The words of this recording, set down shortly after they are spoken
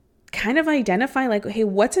kind of identify like, hey,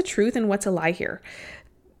 what's a truth and what's a lie here?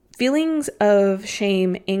 Feelings of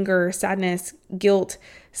shame, anger, sadness, guilt,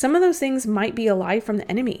 some of those things might be a lie from the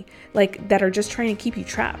enemy, like that are just trying to keep you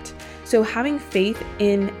trapped. So having faith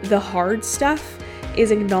in the hard stuff is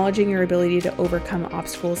acknowledging your ability to overcome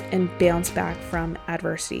obstacles and bounce back from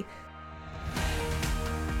adversity.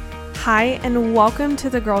 Hi, and welcome to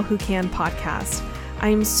the Girl Who Can podcast. I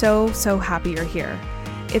am so happy you're here.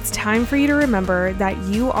 It's time for you to remember that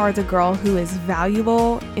you are the girl who is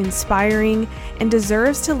valuable, inspiring, and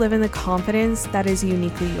deserves to live in the confidence that is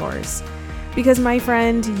uniquely yours. Because my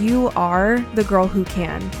friend, you are the girl who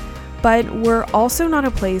can. But we're also not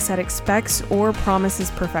a place that expects or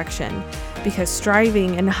promises perfection, because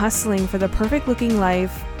striving and hustling for the perfect looking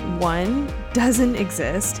life, 1, doesn't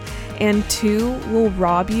exist, and 2, will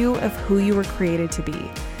rob you of who you were created to be.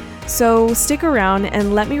 So stick around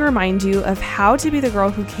and let me remind you of how to be the girl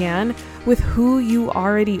who can with who you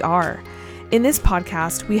already are. In this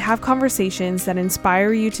podcast, we have conversations that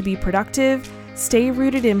inspire you to be productive, stay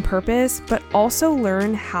rooted in purpose, but also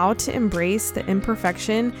learn how to embrace the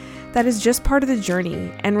imperfection that is just part of the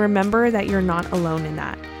journey, and remember that you're not alone in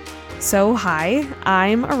that. So hi,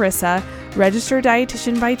 I'm Arissa, registered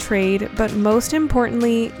dietitian by trade, but most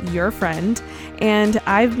importantly, your friend, and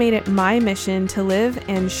I've made it my mission to live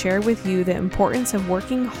and share with you the importance of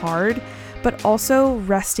working hard, but also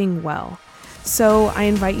resting well. So I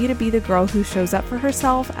invite you to be the girl who shows up for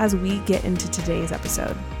herself as we get into today's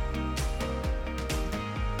episode.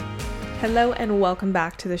 Hello and welcome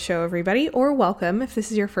back to the show, everybody, or welcome if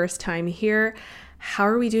this is your first time here. How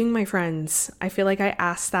are we doing, my friends? I feel like I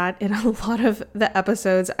ask that in a lot of the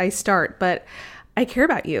episodes I start, but I care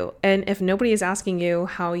about you. And if nobody is asking you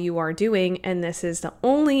how you are doing, and this is the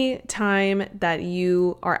only time that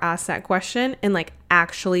you are asked that question and like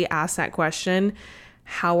actually ask that question,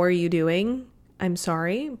 how are you doing? I'm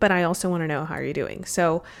sorry, but I also want to know how you're doing.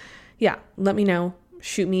 So yeah, let me know.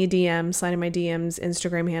 Shoot me a DM, slide in my DMs.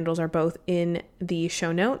 Instagram handles are both in the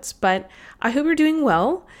show notes, but I hope you're doing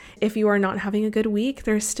well. If you are not having a good week,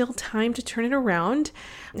 there's still time to turn it around.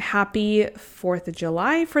 Happy 4th of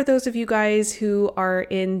July for those of you guys who are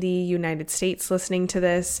in the United States listening to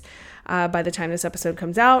this. By the time this episode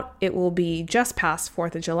comes out, it will be just past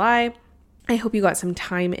 4th of July. I hope you got some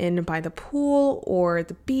time in by the pool or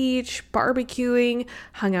the beach, barbecuing,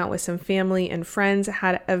 hung out with some family and friends,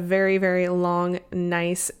 had a very long,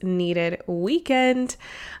 nice, needed weekend.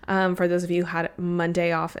 For those of you who had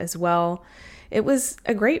Monday off as well, it was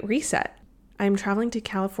a great reset. I'm traveling to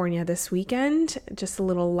California this weekend. Just a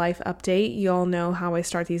little life update. You all know how I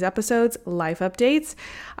start these episodes, life updates.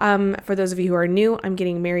 For those of you who are new, I'm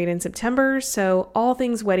getting married in September. So all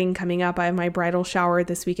things wedding coming up. I have my bridal shower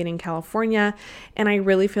this weekend in California. And I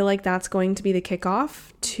really feel like that's going to be the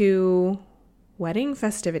kickoff to wedding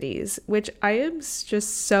festivities, which I am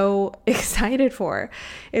just so excited for.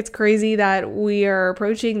 It's crazy that we are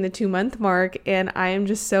approaching the 2-month mark and I am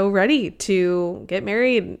just so ready to get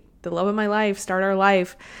married, the love of my life, start our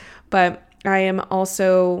life. But I am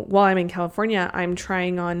also, while I'm in California, I'm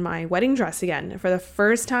trying on my wedding dress again for the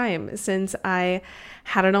first time since I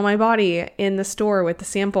had it on my body in the store with the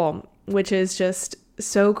sample, which is just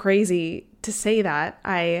so crazy to say that.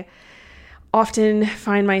 I often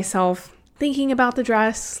find myself thinking about the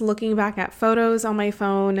dress, looking back at photos on my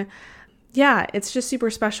phone. Yeah, it's just super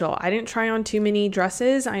special. I didn't try on too many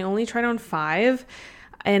dresses. I only tried on 5.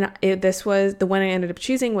 And this was the one I ended up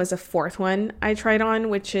choosing was the 4th one I tried on,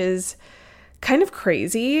 which is kind of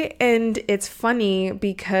crazy. And it's funny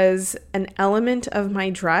because an element of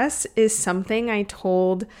my dress is something I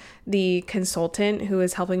told the consultant who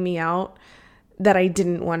is helping me out that I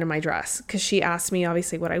didn't want in my dress, because she asked me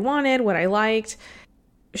obviously what I wanted, what I liked.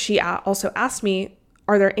 She also asked me,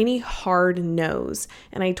 are there any hard no's?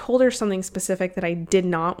 And I told her something specific that I did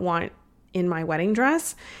not want in my wedding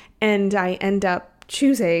dress. And I end up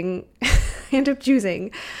choosing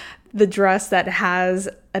the dress that has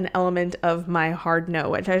an element of my hard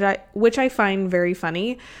no, which I find very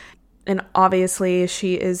funny. And obviously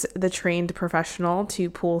she is the trained professional to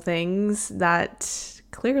pull things that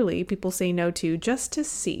clearly people say no to just to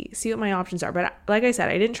see what my options are. But like I said,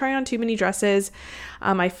 I didn't try on too many dresses.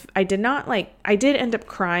 I did end up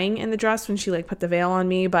crying in the dress when she put the veil on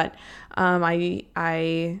me, but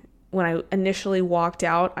when I initially walked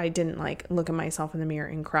out, I didn't look at myself in the mirror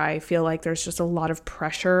and cry. I feel like there's just a lot of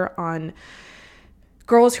pressure on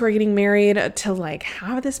girls who are getting married to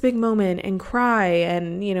have this big moment and cry.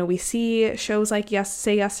 And, we see shows like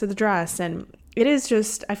Say Yes to the Dress. And it is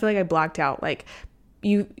just, I feel like I blacked out.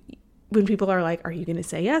 When people are like, are you going to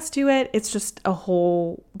say yes to it? It's just a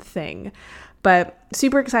whole thing. But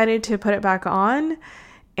super excited to put it back on.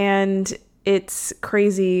 And it's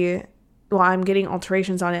crazy. Well, I'm getting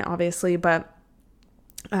alterations on it, obviously, but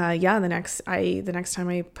the next time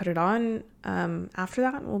I put it on, after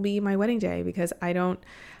that will be my wedding day, because I don't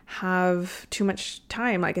have too much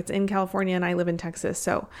time. Like, it's in California and I live in Texas.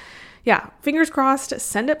 So yeah, fingers crossed,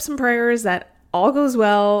 send up some prayers that all goes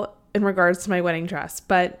well in regards to my wedding dress.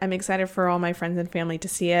 But I'm excited for all my friends and family to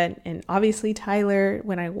see it. And obviously Tyler,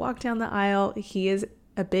 when I walk down the aisle, he is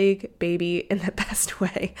a big baby in the best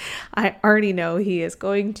way. I already know he is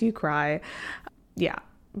going to cry. Yeah,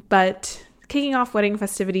 but kicking off wedding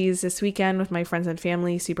festivities this weekend with my friends and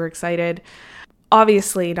family, super excited.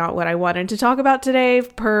 Obviously not what I wanted to talk about today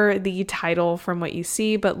per the title from what you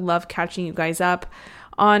see, but love catching you guys up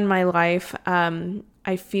on my life.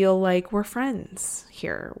 I feel like we're friends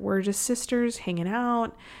here. We're just sisters hanging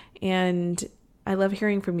out, and I love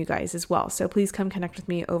hearing from you guys as well. So please come connect with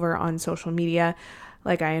me over on social media.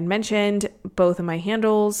 Like I had mentioned, both of my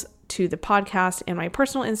handles to the podcast and my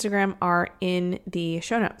personal Instagram are in the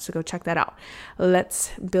show notes. So go check that out.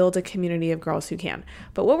 Let's build a community of girls who can.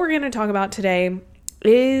 But what we're going to talk about today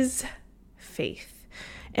is faith.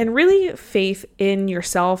 And really faith in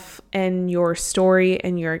yourself and your story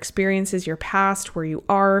and your experiences, your past, where you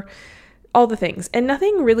are, all the things. And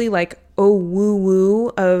nothing really like, oh, woo-woo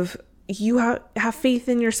of you have faith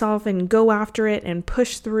in yourself and go after it and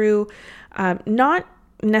push through. Not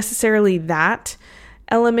necessarily that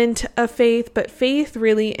element of faith, but faith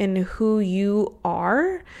really in who you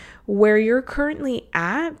are, where you're currently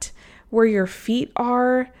at, where your feet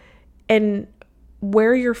are, and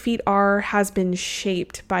where your feet are has been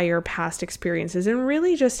shaped by your past experiences, and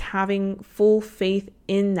really just having full faith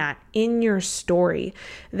in that, in your story,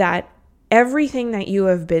 that everything that you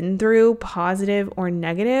have been through, positive or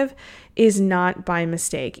negative, is not by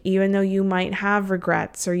mistake. Even though you might have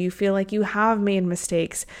regrets or you feel like you have made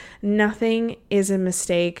mistakes, nothing is a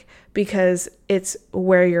mistake, because it's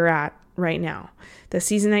where you're at right now. The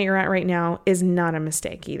season that you're at right now is not a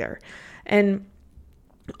mistake either. And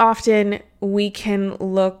often we can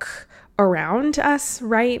look around us,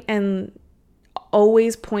 right? And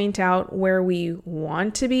always point out where we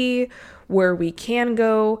want to be, where we can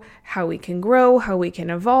go, how we can grow, how we can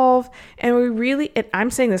evolve. And we really, I'm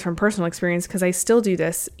saying this from personal experience because I still do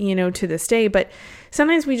this, to this day, but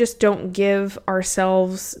sometimes we just don't give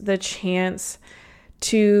ourselves the chance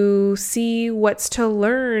to see what's to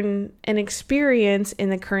learn and experience in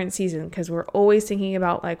the current season, because we're always thinking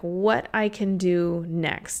about like what I can do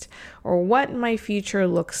next, or what my future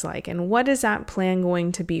looks like, and what is that plan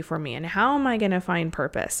going to be for me, and how am I going to find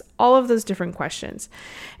purpose? All of those different questions.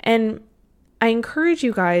 And I encourage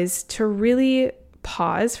you guys to really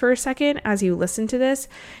pause for a second as you listen to this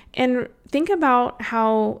and think about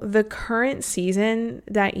how the current season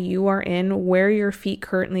that you are in, where your feet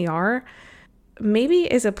currently are,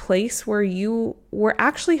 maybe is a place where you were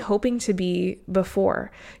actually hoping to be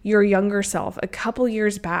before, your younger self, a couple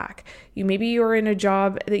years back. Maybe you were in a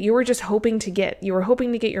job that you were just hoping to get. You were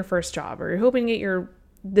hoping to get your first job, or you're hoping to get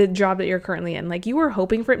the job that you're currently in. Like, you were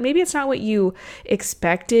hoping for it. Maybe it's not what you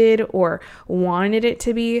expected or wanted it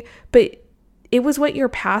to be, but it was what your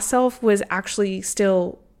past self was actually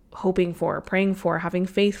still hoping for, praying for, having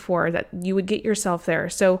faith for, that you would get yourself there.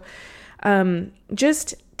 So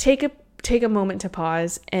just take a moment to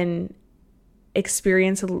pause and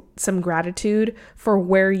experience some gratitude for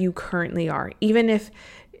where you currently are. Even if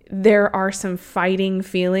there are some fighting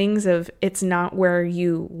feelings of it's not where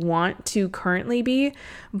you want to currently be,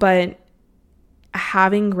 but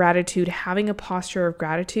having gratitude, having a posture of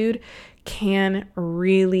gratitude can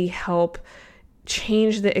really help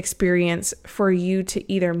change the experience for you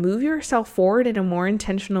to either move yourself forward in a more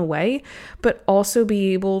intentional way, but also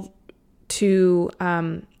be able to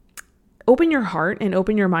open your heart and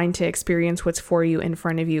open your mind to experience what's for you in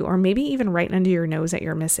front of you, or maybe even right under your nose that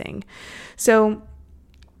you're missing. So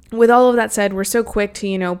with all of that said, we're so quick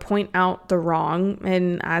to, point out the wrong.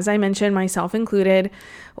 And as I mentioned, myself included,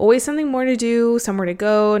 always something more to do, somewhere to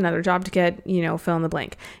go, another job to get, fill in the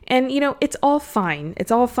blank. And, it's all fine.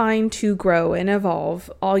 It's all fine to grow and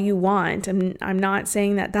evolve all you want. And I'm not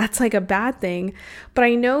saying that that's like a bad thing, but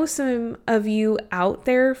I know some of you out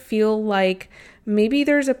there feel like maybe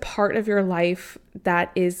there's a part of your life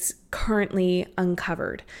that is currently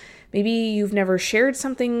uncovered. Maybe you've never shared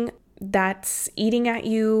something that's eating at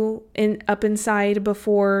you up inside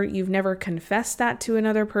before. You've never confessed that to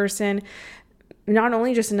another person. Not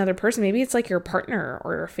only just another person, maybe it's like your partner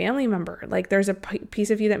or your family member. Like, there's a piece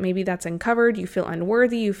of you that maybe that's uncovered. You feel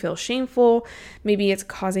unworthy. You feel shameful. Maybe it's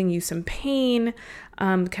causing you some pain,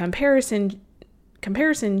 comparison,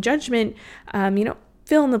 judgment,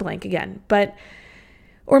 fill in the blank again.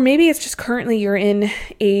 Or maybe it's just currently you're in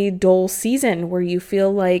a dull season where you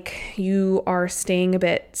feel like you are staying a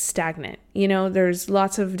bit stagnant. There's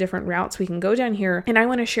lots of different routes we can go down here. And I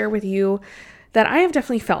want to share with you that I have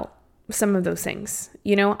definitely felt some of those things.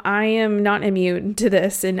 I am not immune to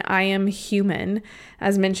this, and I am human.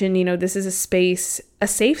 As mentioned, this is a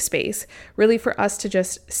safe space, really, for us to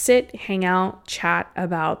just sit, hang out, chat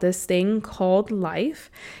about this thing called life,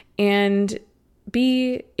 and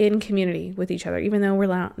be in community with each other, even though we're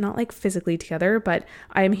not like physically together, but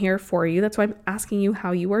I am here for you. That's why I'm asking you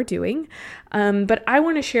how you are doing. But I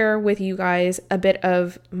want to share with you guys a bit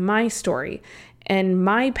of my story and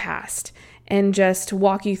my past and just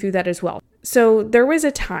walk you through that as well. So there was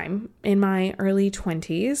a time in my early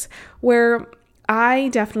 20s where I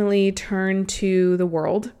definitely turned to the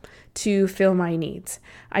world to fill my needs.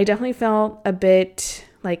 I definitely felt a bit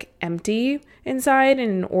like empty inside,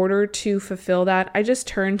 and in order to fulfill that, I just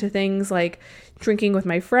turned to things like drinking with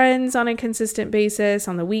my friends on a consistent basis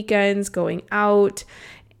on the weekends, going out,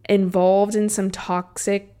 involved in some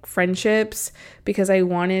toxic friendships because I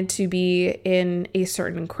wanted to be in a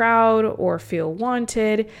certain crowd or feel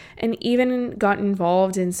wanted, and even got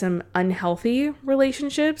involved in some unhealthy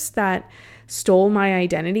relationships that stole my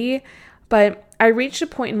identity. But I reached a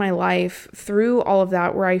point in my life through all of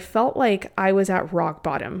that where I felt like I was at rock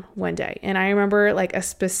bottom one day. And I remember like a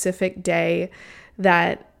specific day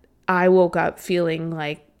that I woke up feeling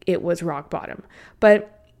like it was rock bottom.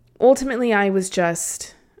 But ultimately, I was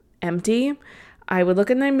just empty. I would look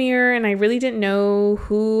in the mirror and I really didn't know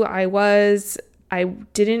who I was. I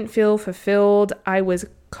didn't feel fulfilled. I was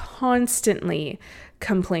constantly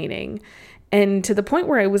complaining, and to the point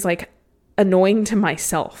where I was like annoying to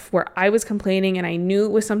myself, where I was complaining and I knew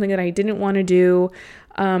it was something that I didn't want to do.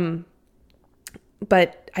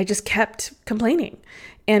 But I just kept complaining,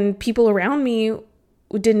 and people around me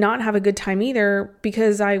did not have a good time either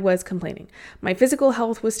because I was complaining. My physical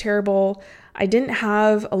health was terrible. I didn't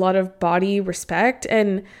have a lot of body respect.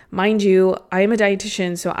 And mind you, I am a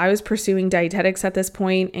dietitian, so I was pursuing dietetics at this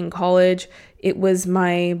point in college. It was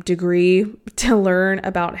my degree to learn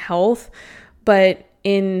about health. But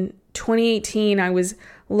in 2018, I was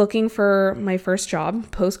looking for my first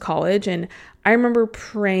job post-college, and I remember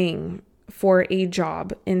praying for a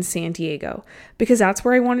job in San Diego because that's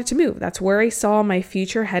where I wanted to move. That's where I saw my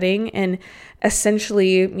future heading. And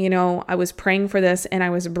essentially, I was praying for this and I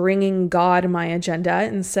was bringing God my agenda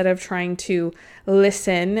instead of trying to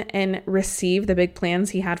listen and receive the big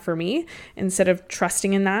plans he had for me, instead of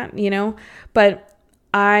trusting in that, But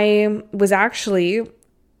I was actually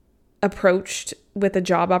approached with a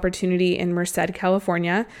job opportunity in Merced,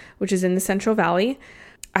 California, which is in the Central Valley.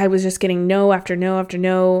 I was just getting no after no after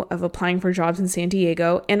no of applying for jobs in San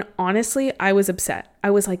Diego. And honestly, I was upset. I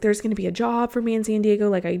was like, there's going to be a job for me in San Diego.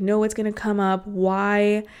 Like, I know it's going to come up.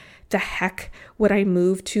 Why the heck would I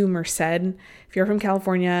move to Merced? If you're from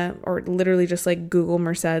California, or literally just like Google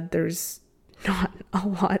Merced, there's not a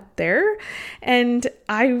lot there. And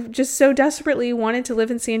I just so desperately wanted to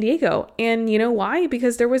live in San Diego. And you know why?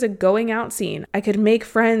 Because there was a going out scene. I could make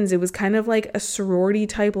friends. It was kind of like a sorority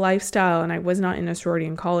type lifestyle. And I was not in a sorority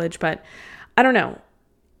in college, but I don't know.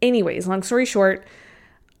 Anyways, long story short,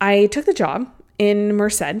 I took the job in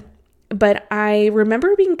Merced, but I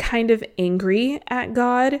remember being kind of angry at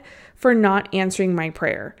God for not answering my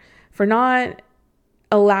prayer, for not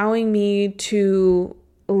allowing me to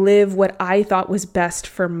live what I thought was best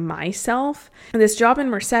for myself. And this job in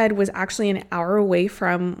Merced was actually an hour away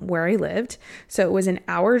from where I lived. So it was an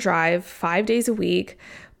hour drive, 5 days a week.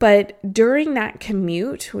 But during that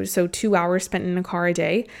commute, so 2 hours spent in a car a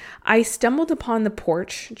day, I stumbled upon the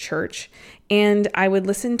Porch Church, and I would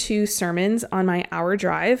listen to sermons on my hour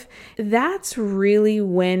drive. That's really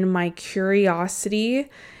when my curiosity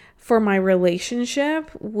for my relationship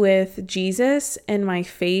with Jesus and my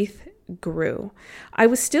faith grew. I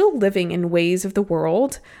was still living in ways of the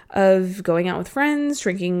world of going out with friends,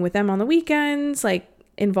 drinking with them on the weekends, like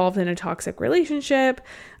involved in a toxic relationship.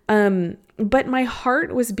 But my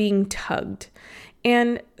heart was being tugged.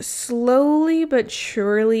 And slowly but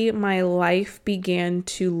surely, my life began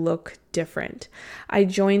to look different. I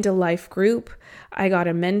joined a life group. I got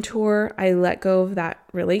a mentor. I let go of that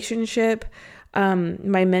relationship.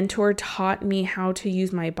 My mentor taught me how to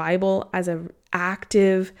use my Bible as an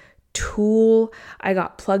active tool. I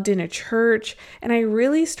got plugged in a church, and I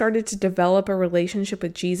really started to develop a relationship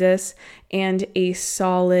with Jesus and a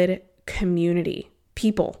solid community,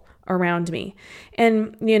 people around me.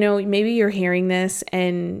 And, maybe you're hearing this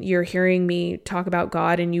and you're hearing me talk about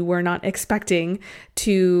God and you were not expecting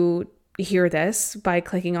to hear this by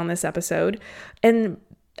clicking on this episode. And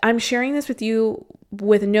I'm sharing this with you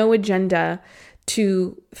with no agenda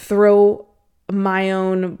to throw my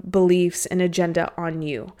own beliefs and agenda on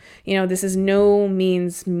you. This is no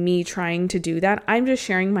means me trying to do that. I'm just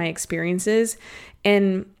sharing my experiences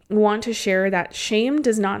and want to share that shame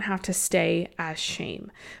does not have to stay as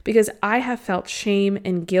shame, because I have felt shame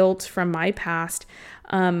and guilt from my past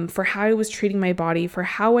for how I was treating my body, for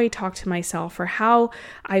how I talked to myself, for how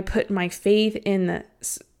I put my faith in the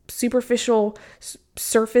superficial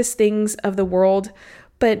surface things of the world.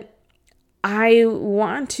 But I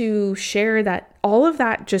want to share that all of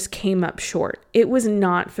that just came up short. It was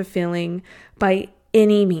not fulfilling by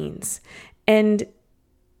any means.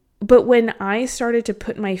 But when I started to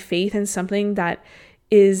put my faith in something that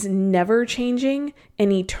is never changing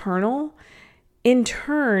and eternal, in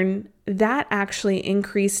turn, that actually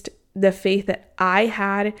increased the faith that I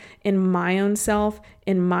had in my own self,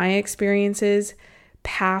 in my experiences,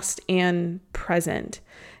 past and present.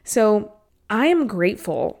 So I am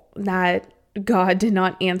grateful that God did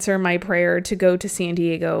not answer my prayer to go to San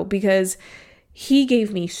Diego, because He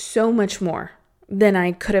gave me so much more than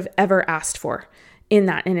I could have ever asked for in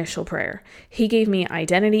that initial prayer. He gave me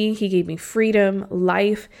identity. He gave me freedom,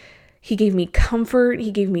 life. He gave me comfort.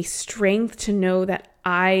 He gave me strength to know that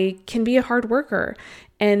I can be a hard worker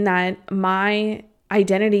and that my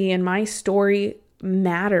identity and my story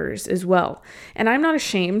matters as well. And I'm not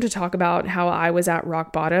ashamed to talk about how I was at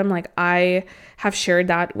rock bottom. Like, I have shared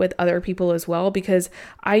that with other people as well, because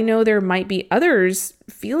I know there might be others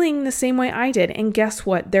feeling the same way I did. And guess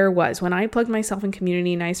what? There was, when I plugged myself in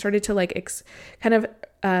community and I started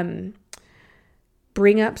to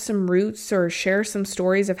bring up some roots or share some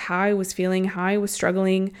stories of how I was feeling, how I was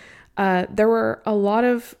struggling, there were a lot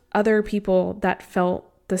of other people that felt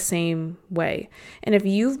the same way. And if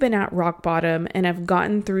you've been at rock bottom and have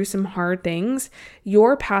gotten through some hard things,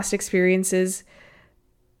 your past experiences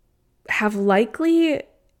have likely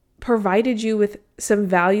provided you with some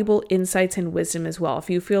valuable insights and wisdom as well, if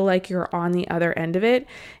you feel like you're on the other end of it.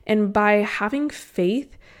 And by having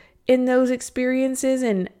faith in those experiences,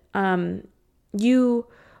 and you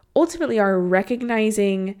ultimately are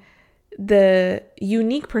recognizing the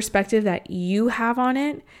unique perspective that you have on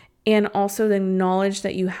it, and also the knowledge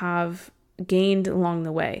that you have gained along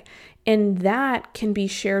the way. And that can be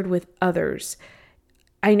shared with others.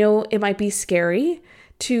 I know it might be scary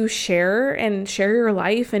to share your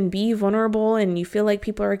life and be vulnerable, and you feel like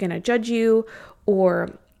people are going to judge you,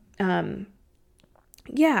 or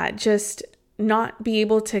just not be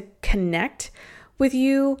able to connect with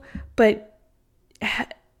you. But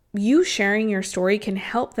you sharing your story can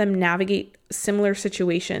help them navigate similar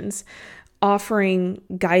situations, offering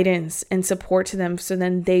guidance and support to them, so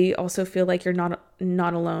then they also feel like you're not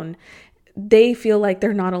alone. They feel like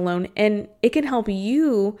they're not alone, and it can help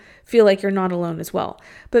you feel like you're not alone as well.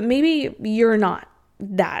 But maybe you're not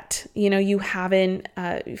that, you haven't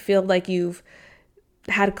feel like you've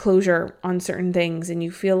had closure on certain things, and you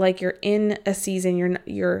feel like you're in a season,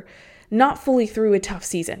 you're not fully through a tough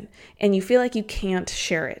season, and you feel like you can't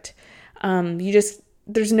share it.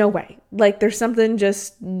 There's no way. Like, there's something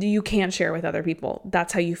just you can't share with other people.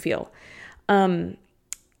 That's how you feel.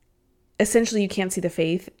 Essentially, you can't see the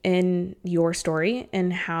faith in your story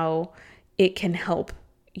and how it can help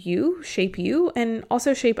you, shape you, and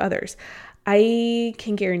also shape others. I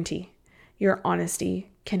can guarantee your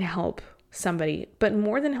honesty can help somebody, but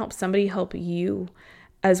more than help somebody, help you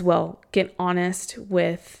as well get honest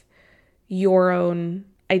with your own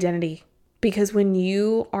identity. Because when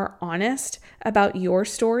you are honest about your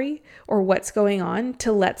story or what's going on,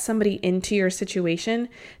 to let somebody into your situation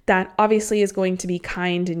that obviously is going to be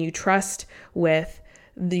kind and you trust with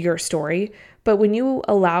your story, but when you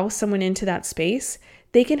allow someone into that space,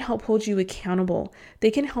 they can help hold you accountable. They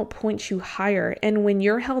can help point you higher. And when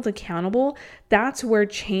you're held accountable, that's where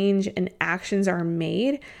change and actions are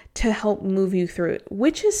made to help move you through it,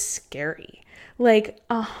 which is scary. Like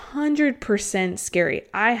 100% scary.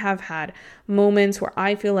 I have had moments where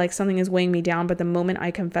I feel like something is weighing me down, but the moment I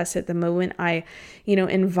confessed it, the moment I,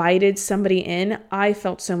 invited somebody in, I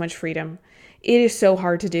felt so much freedom. It is so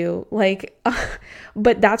hard to do.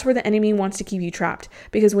 But that's where the enemy wants to keep you trapped,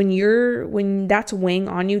 because when that's weighing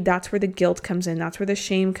on you, that's where the guilt comes in. That's where the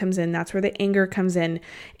shame comes in. That's where the anger comes in.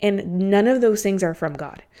 And none of those things are from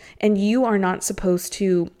God. And you are not supposed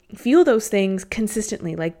to feel those things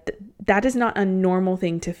consistently. That is not a normal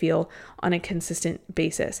thing to feel on a consistent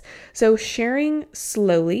basis. So sharing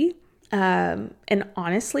slowly and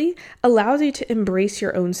honestly allows you to embrace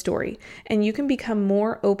your own story, and you can become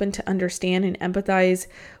more open to understand and empathize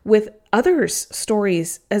with others'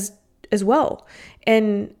 stories as well.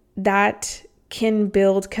 And that can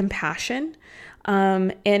build compassion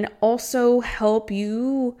and also help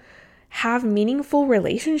you have meaningful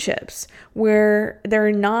relationships where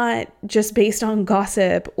they're not just based on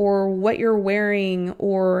gossip or what you're wearing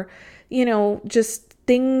or, just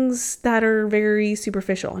things that are very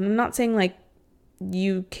superficial. And I'm not saying like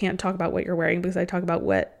you can't talk about what you're wearing, because I talk about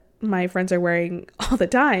what my friends are wearing all the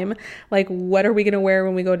time. Like, what are we going to wear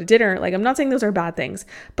when we go to dinner? Like, I'm not saying those are bad things,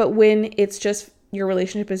 but when it's just your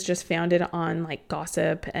relationship is just founded on like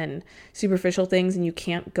gossip and superficial things and you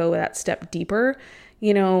can't go that step deeper,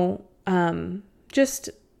 just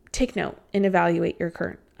take note and evaluate your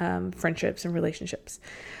current friendships and relationships.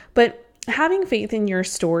 But having faith in your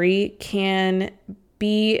story can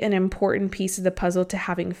be an important piece of the puzzle to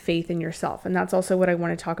having faith in yourself. And that's also what I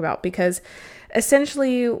want to talk about, because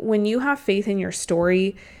essentially when you have faith in your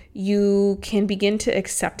story, you can begin to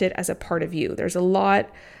accept it as a part of you. There's a lot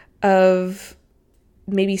of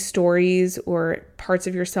maybe stories or parts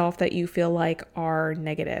of yourself that you feel like are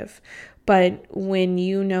negative. But when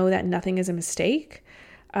you know that nothing is a mistake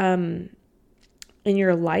in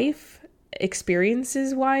your life,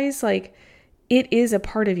 experiences wise, like it is a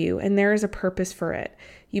part of you and there is a purpose for it.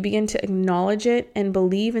 You begin to acknowledge it and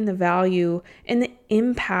believe in the value and the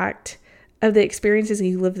impact of the experiences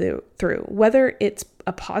you live through, whether it's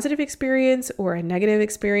a positive experience or a negative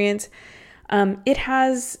experience. It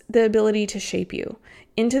has the ability to shape you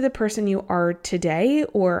into the person you are today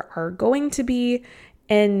or are going to be.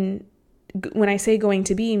 And when I say going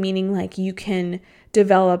to be, meaning like you can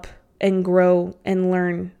develop and grow and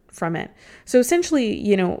learn from it. So essentially,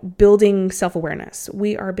 building self-awareness.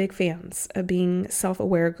 We are big fans of being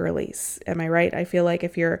self-aware girlies. Am I right? I feel like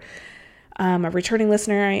if you're a returning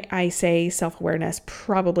listener, I say self-awareness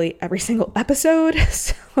probably every single episode.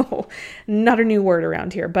 So not a new word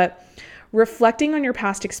around here, but reflecting on your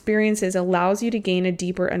past experiences allows you to gain a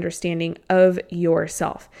deeper understanding of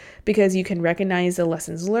yourself, because you can recognize the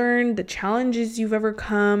lessons learned, the challenges you've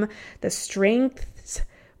overcome, the strengths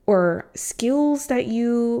or skills that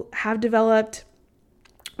you have developed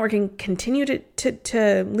or can continue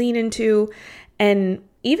to lean into, and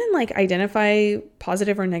even like identify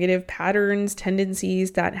positive or negative patterns,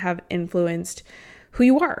 tendencies that have influenced who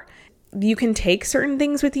you are. You can take certain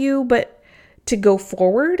things with you, but to go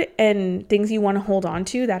forward, and things you want to hold on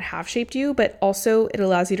to that have shaped you, but also it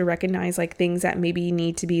allows you to recognize like things that maybe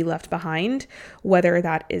need to be left behind, whether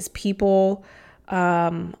that is people,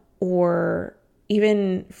 or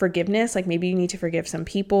even forgiveness. Like maybe you need to forgive some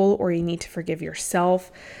people or you need to forgive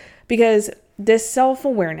yourself, because this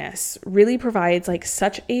self-awareness really provides like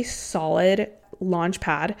such a solid launch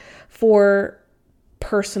pad for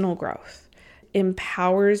personal growth.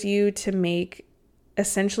 Empowers you to make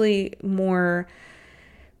essentially more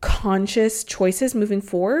conscious choices moving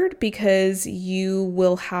forward, because you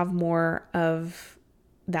will have more of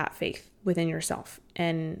that faith within yourself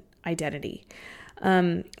and identity.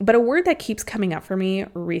 But a word that keeps coming up for me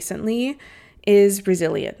recently is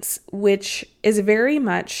resilience, which is very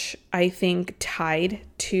much, I think, tied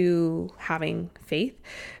to having faith,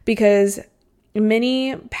 because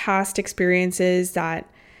many past experiences that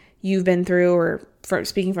you've been through, or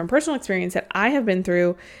speaking from personal experience that I have been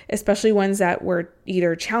through, especially ones that were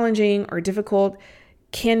either challenging or difficult,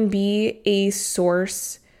 can be a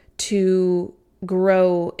source to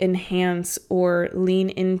grow, enhance, or lean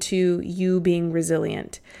into you being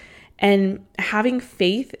resilient. And having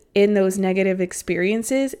faith in those negative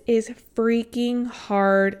experiences is freaking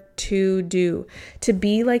hard to do. To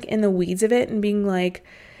be like in the weeds of it and being like,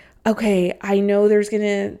 okay, I know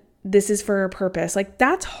this is for a purpose. Like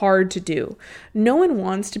that's hard to do. No one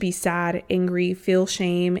wants to be sad, angry, feel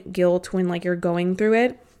shame, guilt when like you're going through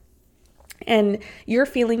it. And your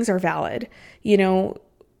feelings are valid.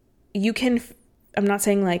 You can, I'm not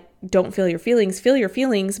saying like don't feel your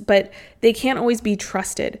feelings, but they can't always be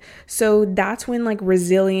trusted. So that's when like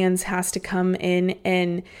resilience has to come in,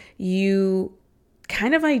 and you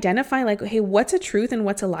kind of identify like, hey, what's a truth and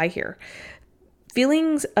what's a lie here?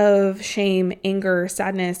 Feelings of shame, anger,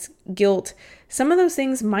 sadness, guilt, some of those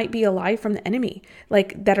things might be a lie from the enemy,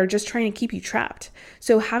 like that are just trying to keep you trapped.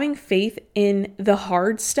 So having faith in the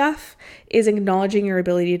hard stuff is acknowledging your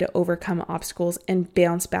ability to overcome obstacles and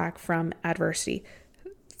bounce back from adversity.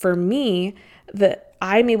 For me,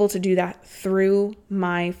 I'm able to do that through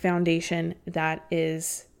my foundation, that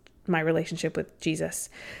is my relationship with Jesus.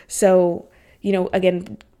 So,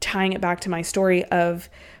 again, tying it back to my story of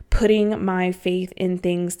putting my faith in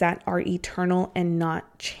things that are eternal and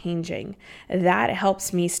not changing. That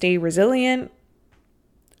helps me stay resilient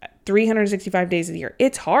 365 days of the year.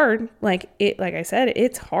 It's hard. Like I said,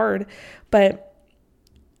 it's hard, but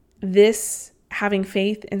this having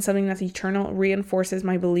faith in something that's eternal reinforces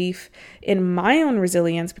my belief in my own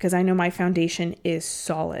resilience, because I know my foundation is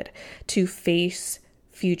solid to face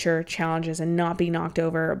future challenges and not be knocked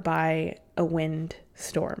over by a wind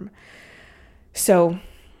storm. So,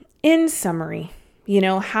 in summary,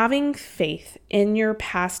 having faith in your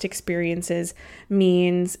past experiences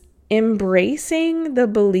means embracing the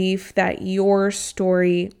belief that your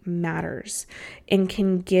story matters and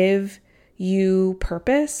can give you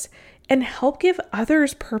purpose and help give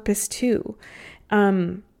others purpose too.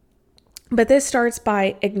 But this starts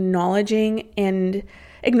by acknowledging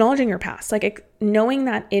your past, like knowing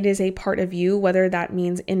that it is a part of you, whether that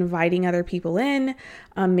means inviting other people in,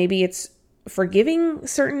 maybe it's forgiving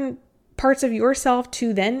certain parts of yourself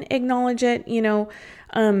to then acknowledge it,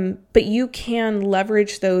 but you can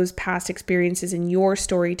leverage those past experiences in your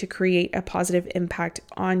story to create a positive impact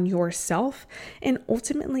on yourself and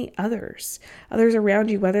ultimately others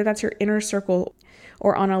around you, whether that's your inner circle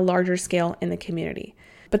or on a larger scale in the community.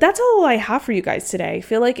 But that's all I have for you guys today. I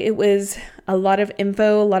feel like it was a lot of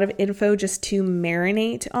info just to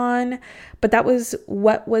marinate on, but that was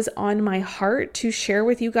what was on my heart to share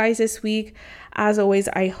with you guys this week. As always,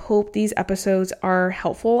 I hope these episodes are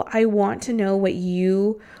helpful. I want to know what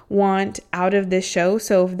you want out of this show.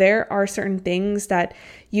 So if there are certain things that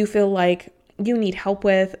you feel like you need help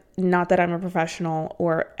with, not that I'm a professional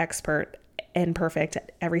or expert and perfect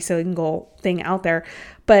at every single thing out there,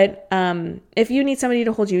 but if you need somebody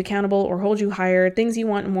to hold you accountable or hold you higher, things you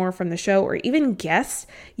want more from the show, or even guests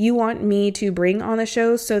you want me to bring on the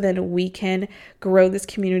show so that we can grow this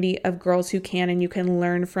community of girls who can, and you can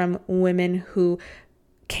learn from women who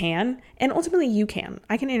can, and ultimately you can.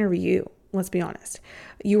 I can interview you. Let's be honest.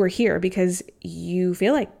 You are here because you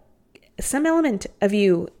feel like some element of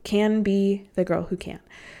you can be the girl who can.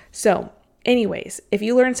 So anyways, if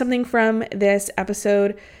you learned something from this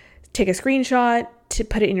episode, take a screenshot to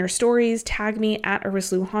put it in your stories, tag me at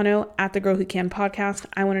Arislu Hano at the Girl Who Can podcast.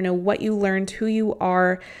 I want to know what you learned, who you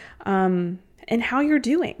are, and how you're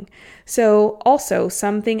doing. So also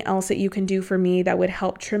something else that you can do for me that would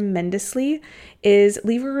help tremendously is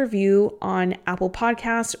leave a review on Apple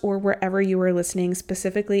Podcasts or wherever you are listening,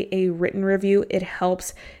 specifically a written review. It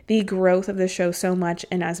helps the growth of the show so much.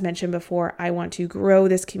 And as mentioned before, I want to grow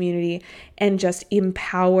this community and just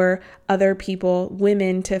empower other people,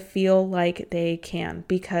 women, to feel like they can,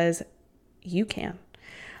 because you can.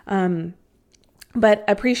 But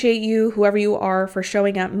appreciate you, whoever you are, for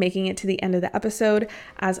showing up, making it to the end of the episode.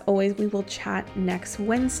 As always, we will chat next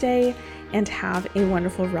Wednesday, and have a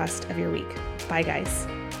wonderful rest of your week. Bye, guys.